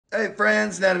Hey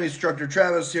friends, anatomy instructor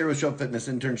Travis here with Show Fitness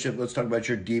Internship. Let's talk about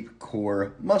your deep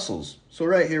core muscles. So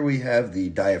right here we have the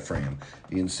diaphragm.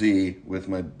 You can see with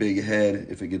my big head,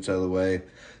 if it gets out of the way,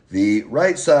 the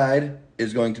right side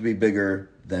is going to be bigger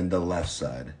than the left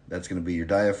side. That's going to be your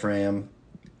diaphragm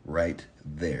right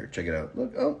there. Check it out.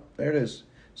 Look, oh, there it is.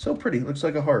 So pretty. Looks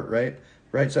like a heart, right?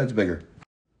 Right side's bigger.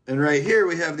 And right here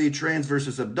we have the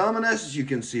Transversus abdominis. You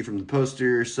can see from the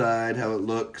posterior side how it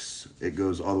looks. It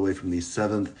goes all the way from the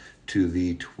 7th to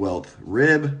the 12th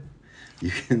rib. You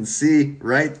can see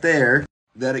right there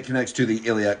that it connects to the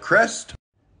iliac crest,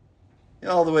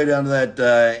 all the way down to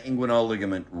that inguinal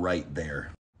ligament right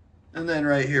there. And then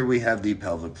right here we have the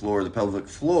pelvic floor. The pelvic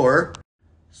floor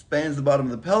spans the bottom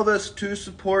of the pelvis to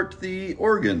support the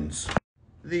organs.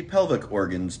 The pelvic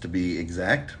organs, to be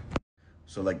exact.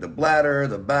 So like the bladder,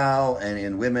 the bowel, and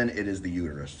in women, it is the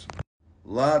uterus.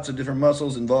 Lots of different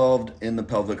muscles involved in the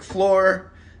pelvic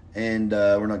floor, and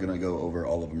we're not going to go over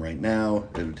all of them right now.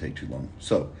 It would take too long.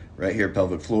 So right here,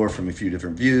 pelvic floor from a few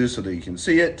different views so that you can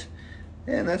see it,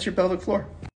 and that's your pelvic floor.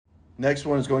 Next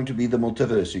one is going to be the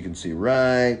multifidus. You can see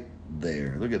right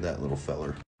there. Look at that little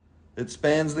feller. It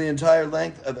spans the entire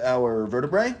length of our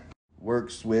vertebrae,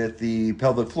 works with the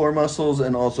pelvic floor muscles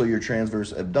and also your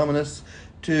transverse abdominis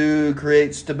to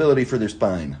create stability for their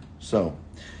spine. So,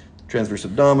 transverse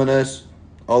abdominis,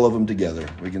 all of them together.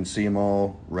 We can see them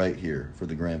all right here for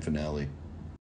the grand finale.